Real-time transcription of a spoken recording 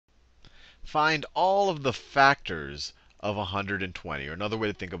find all of the factors of 120. Or another way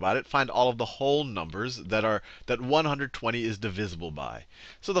to think about it, find all of the whole numbers that 120 is divisible by.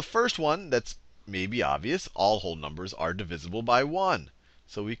 So the first one, that's maybe obvious, all whole numbers are divisible by 1.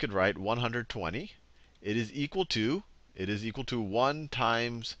 So we could write 120. It is equal to 1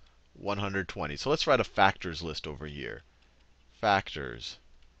 times 120. So let's write a factors list over here. Factors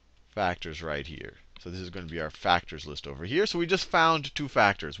right here. So this is going to be our factors list over here. So we just found two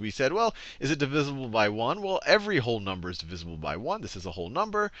factors. We said, well, is it divisible by 1? Well, every whole number is divisible by 1. This is a whole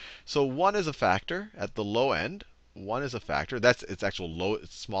number. So 1 is a factor at the low end. 1 is a factor. That's its actual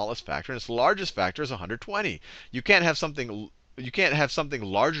its smallest factor. And its largest factor is 120. You can't have something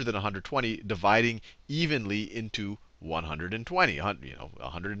larger than 120 dividing evenly into 120.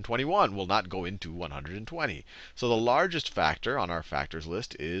 121 will not go into 120. So the largest factor on our factors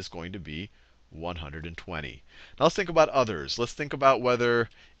list is going to be 120. Now let's think about others. Let's think about whether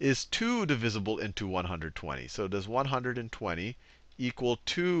is 2 divisible into 120. So does 120 equal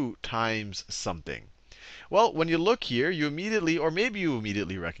 2 times something? Well, when you look here, you immediately, or maybe you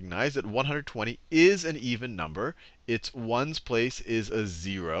immediately recognize that 120 is an even number. Its ones place is a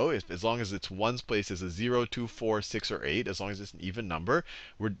 0. As long as its ones place is a 0, 2, 4, 6, or 8, as long as it's an even number,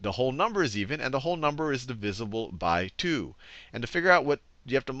 the whole number is even, and the whole number is divisible by 2. And to figure out what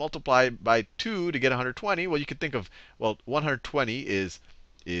you have to multiply by 2 to get 120, well, you could think of, well, 120 is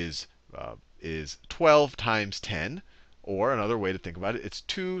 12 times 10. Or another way to think about it, it's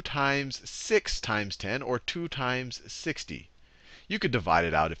 2 times 6 times 10, or 2 times 60. You could divide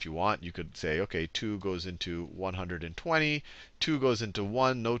it out if you want. You could say, OK, 2 goes into 120. 2 goes into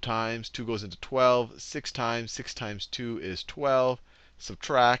 1, no times. 2 goes into 12. 6 times 2 is 12.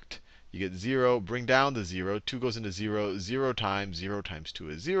 Subtract. You get 0. Bring down the 0. 2 goes into 0. 0 times 2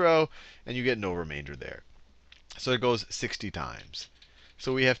 is 0. And you get no remainder there. So it goes 60 times.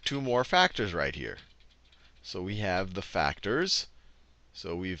 So we have two more factors right here. So we have the factors.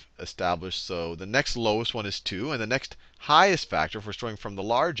 So we've established, so the next lowest one is 2. And the next highest factor, if we're starting from the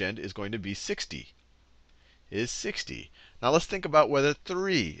large end, is going to be 60. Is 60. Now let's think about whether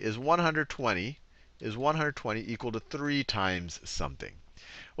 3 is 120 equal to 3 times something.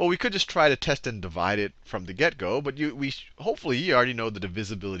 Well, we could just try to test and divide it from the get-go, but hopefully you already know the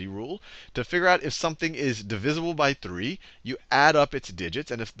divisibility rule. To figure out if something is divisible by 3, you add up its digits.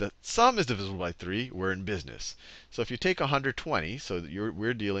 And if the sum is divisible by 3, we're in business. So if you take 120, so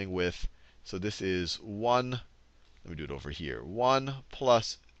we're dealing with, so this is 1, let me do it over here, 1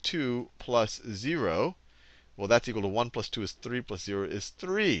 plus 2 plus 0. Well, that's equal to 1 plus 2 is 3 plus 0 is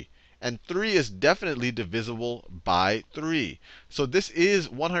 3. And 3 is definitely divisible by 3. So this is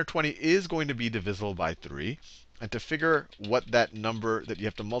 120 is going to be divisible by 3. And to figure what that number that you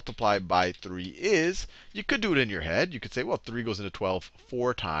have to multiply by 3 is, you could do it in your head. You could say, well, 3 goes into 12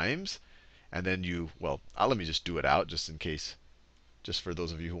 4 times. And then let me just do it out just in case, just for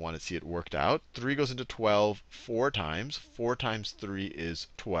those of you who want to see it worked out. 3 goes into 12 4 times. 4 times 3 is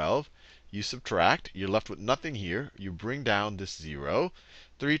 12. You subtract. You're left with nothing here. You bring down this 0.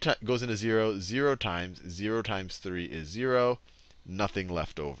 3 goes into 0 0 times. 0 times 3 is 0. Nothing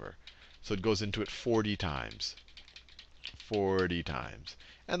left over. So it goes into it 40 times. 40 times.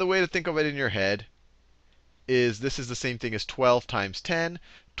 And the way to think of it in your head is this is the same thing as 12 times 10.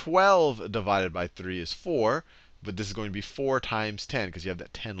 12 divided by 3 is 4. But this is going to be 4 times 10 because you have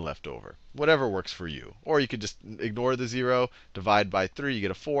that 10 left over. Whatever works for you. Or you could just ignore the 0, divide by 3, you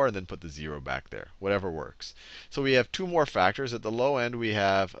get a 4, and then put the 0 back there. Whatever works. So we have two more factors. At the low end, we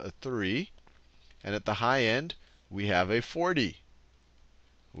have a 3. And at the high end, we have a 40.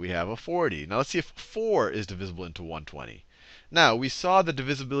 We have a 40. Now let's see if 4 is divisible into 120. Now, we saw the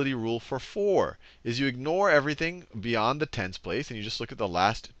divisibility rule for 4 is you ignore everything beyond the tens place, and you just look at the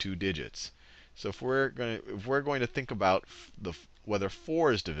last two digits. So if we're going to think about whether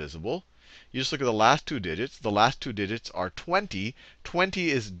 4 is divisible, you just look at the last two digits. The last two digits are 20. 20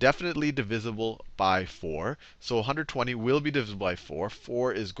 is definitely divisible by 4. So 120 will be divisible by 4.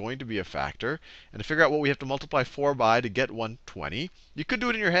 4 is going to be a factor. And to figure out what we have to multiply 4 by to get 120, you could do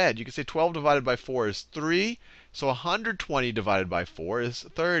it in your head. You could say 12 divided by 4 is 3. So 120 divided by 4 is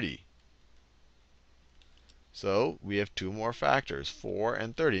 30. So we have two more factors, 4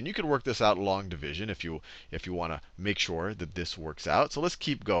 and 30. And you could work this out long division if you want to make sure that this works out. So let's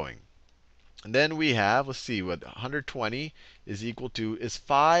keep going. And then we have, let's see, what 120 is equal to, is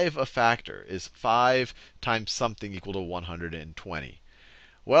 5 a factor? Is 5 times something equal to 120?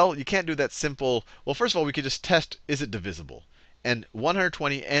 Well, you can't do that simple. Well, first of all, we could just test, is it divisible? And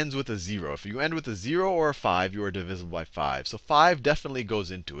 120 ends with a 0. If you end with a 0 or a 5, you are divisible by 5. So 5 definitely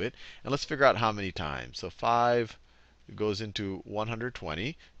goes into it. And let's figure out how many times. So 5 it goes into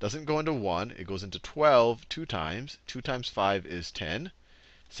 120. Doesn't go into 1. It goes into 12 two times. 2 times 5 is 10.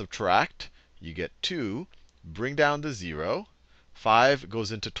 Subtract, you get 2. Bring down the 0. 5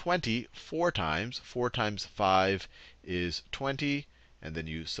 goes into 20 four times. 4 times 5 is 20. And then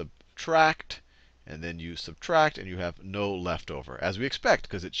you subtract, and then you subtract, and you have no leftover, as we expect,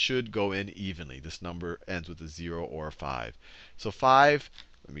 because it should go in evenly. This number ends with a 0 or a 5. So 5,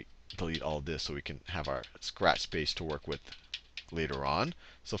 let me delete all this so we can have our scratch space to work with later on.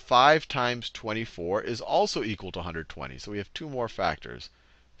 So 5 times 24 is also equal to 120. So we have two more factors,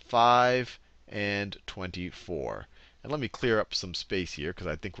 5 and 24. And let me clear up some space here, because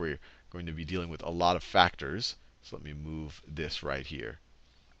I think we're going to be dealing with a lot of factors. So let me move this right here.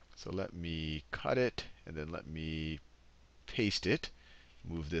 So let me cut it, and then let me paste it.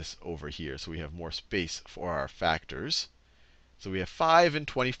 Move this over here so we have more space for our factors. So we have 5 and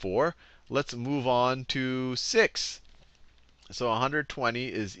 24. Let's move on to 6. So 120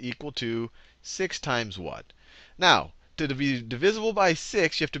 is equal to 6 times what? Now, to be divisible by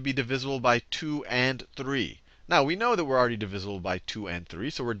 6, you have to be divisible by 2 and 3. Now, we know that we're already divisible by 2 and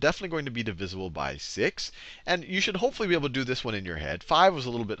 3, so we're definitely going to be divisible by 6. And you should hopefully be able to do this one in your head. 5 was a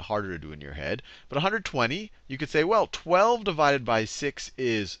little bit harder to do in your head. But 120, you could say, well, 12 divided by 6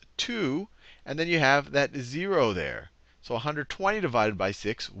 is 2. And then you have that 0 there. So 120 divided by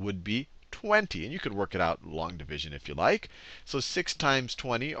 6 would be 20. And you could work it out long division if you like. So 6 times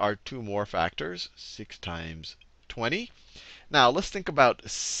 20 are two more factors. 6 times 20. Now, let's think about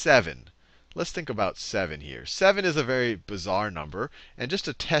 7. Let's think about 7 here. 7 is a very bizarre number. And just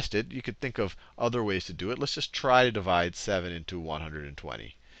to test it, you could think of other ways to do it. Let's just try to divide 7 into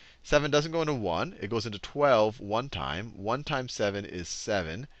 120. 7 doesn't go into 1. It goes into 12 one time. 1 times 7 is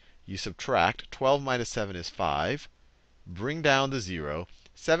 7. You subtract. 12 minus 7 is 5. Bring down the 0.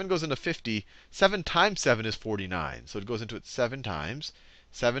 7 goes into 50. 7 times 7 is 49. So it goes into it 7 times.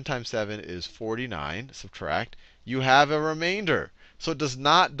 7 times 7 is 49. Subtract. You have a remainder. So it does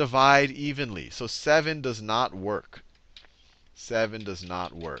not divide evenly. So 7 does not work. 7 does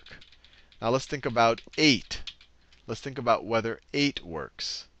not work. Now let's think about 8. Let's think about whether 8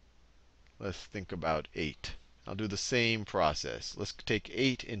 works. Let's think about 8. I'll do the same process. Let's take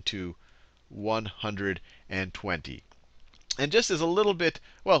 8 into 120. And just as a little bit,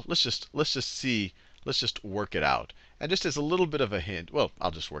 well, let's just see, let's just work it out. And just as a little bit of a hint, well, I'll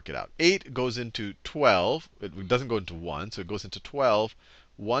just work it out. 8 goes into 12. It doesn't go into 1, so it goes into 12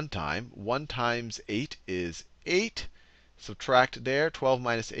 one time. 1 times 8 is 8. Subtract there. 12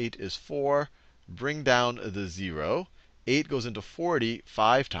 minus 8 is 4. Bring down the 0. 8 goes into 40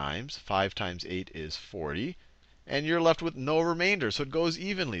 5 times. 5 times 8 is 40. And you're left with no remainder, so it goes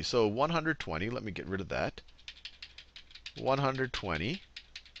evenly. So 120, let me get rid of that. 120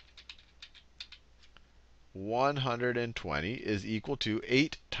 is equal to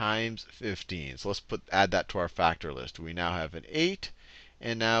 8 times 15. So let's add that to our factor list. We now have an 8,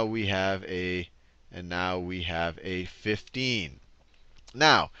 and now we have a 15.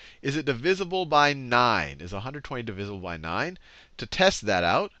 Now, is it divisible by 9? Is 120 divisible by 9? To test that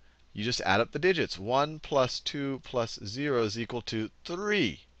out, you just add up the digits. 1 plus 2 plus 0 is equal to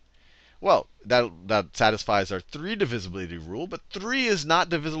 3. Well, that satisfies our 3 divisibility rule, but 3 is not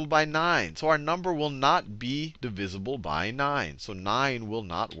divisible by 9. So our number will not be divisible by 9. So 9 will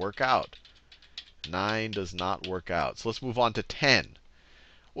not work out. 9 does not work out. So let's move on to 10.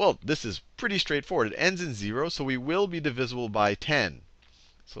 Well, this is pretty straightforward. It ends in 0, so we will be divisible by 10.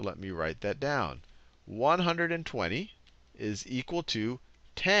 So let me write that down. 120 is equal to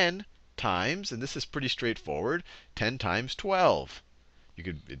 10 times, and this is pretty straightforward, 10 times 12.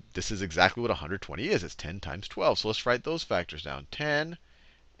 This is exactly what 120 is. It's 10 times 12. So let's write those factors down. 10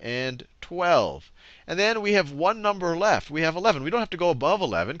 and 12. And then we have one number left. We have 11. We don't have to go above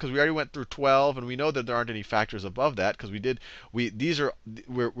 11 because we already went through 12, and we know that there aren't any factors above that because we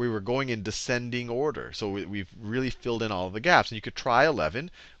were going in descending order. So we've really filled in all of the gaps. And you could try 11.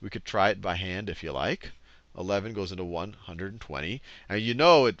 We could try it by hand if you like. 11 goes into 120. And you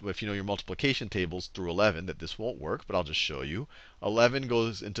know, if you know your multiplication tables through 11, that this won't work, but I'll just show you. 11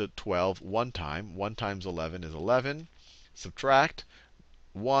 goes into 12 one time. 1 times 11 is 11. Subtract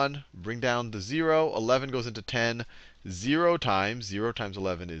 1, bring down the 0. 11 goes into 10 0 times. 0 times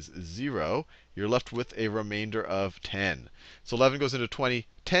 11 is 0. You're left with a remainder of 10. So 11 goes into 20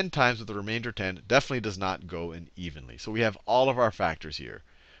 10 times with the remainder 10. Definitely does not go in evenly. So we have all of our factors here.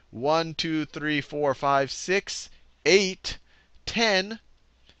 1, 2, 3, 4, 5, 6, 8, 10,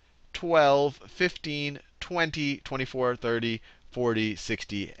 12, 15, 20, 24, 30, 40,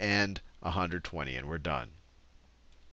 60, and 120. And we're done.